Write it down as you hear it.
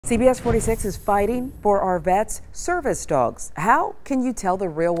CBS 46 is fighting for our vets' service dogs. How can you tell the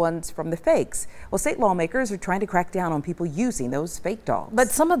real ones from the fakes? Well, state lawmakers are trying to crack down on people using those fake dogs. But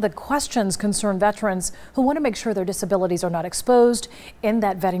some of the questions concern veterans who want to make sure their disabilities are not exposed in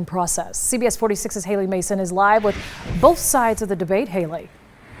that vetting process. CBS 46's Haley Mason is live with both sides of the debate. Haley.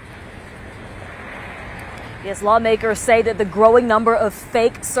 Yes, lawmakers say that the growing number of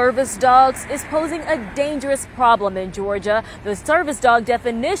fake service dogs is posing a dangerous problem in Georgia. The service dog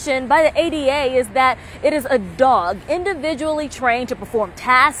definition by the ADA is that it is a dog individually trained to perform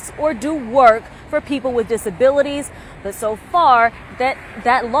tasks or do work for people with disabilities. But so far,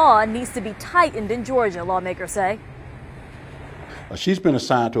 that law needs to be tightened in Georgia, lawmakers say. She's been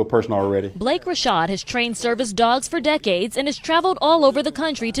assigned to a person already. Blake Rashad has trained service dogs for decades and has traveled all over the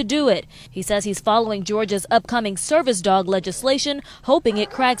country to do it. He says he's following Georgia's upcoming service dog legislation, hoping it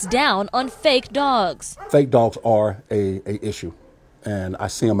cracks down on fake dogs. Fake dogs are a issue, and I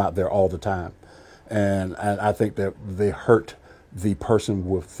see them out there all the time. And I think that they hurt the person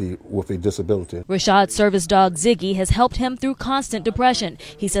with the disability. Rashad's service dog Ziggy has helped him through constant depression.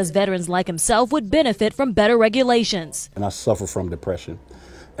 He says veterans like himself would benefit from better regulations. And I suffer from depression,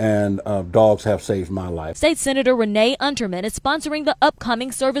 and dogs have saved my life. State Senator Renee Unterman is sponsoring the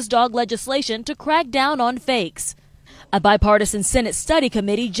upcoming service dog legislation to crack down on fakes. A bipartisan Senate study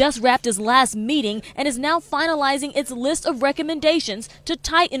committee just wrapped its last meeting and is now finalizing its list of recommendations to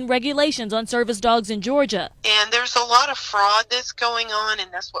tighten regulations on service dogs in Georgia. And there's a lot of fraud that's going on,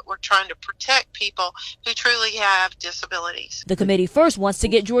 and that's what we're trying to protect, people who truly have disabilities. The committee first wants to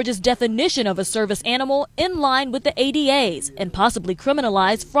get Georgia's definition of a service animal in line with the ADA's and possibly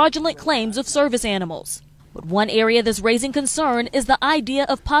criminalize fraudulent claims of service animals. But one area that's raising concern is the idea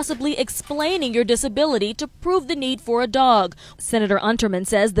of possibly explaining your disability to prove the need for a dog. Senator Unterman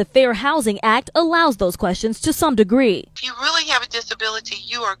says the Fair Housing Act allows those questions to some degree. If you really have a disability,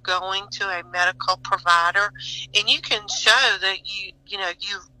 you are going to a medical provider, and you can show that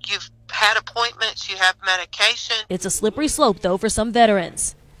you've had appointments, you have medication. It's a slippery slope, though, for some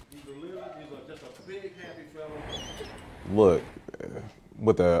veterans. Look,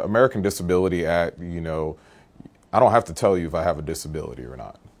 with the American Disability Act, I don't have to tell you if I have a disability or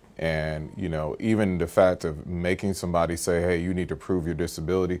not. And, even the fact of making somebody say, hey, you need to prove your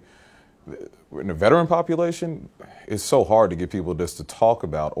disability, in the veteran population, it's so hard to get people just to talk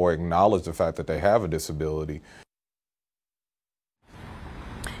about or acknowledge the fact that they have a disability.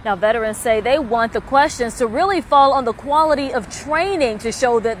 Now, veterans say they want the questions to really fall on the quality of training to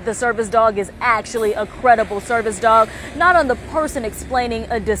show that the service dog is actually a credible service dog, not on the person explaining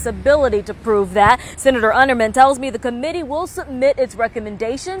a disability to prove that. Senator Unterman tells me the committee will submit its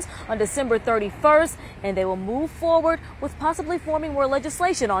recommendations on December 31st, and they will move forward with possibly forming more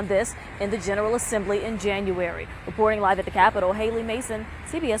legislation on this in the General Assembly in January. Reporting live at the Capitol, Haley Mason,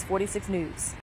 CBS 46 News.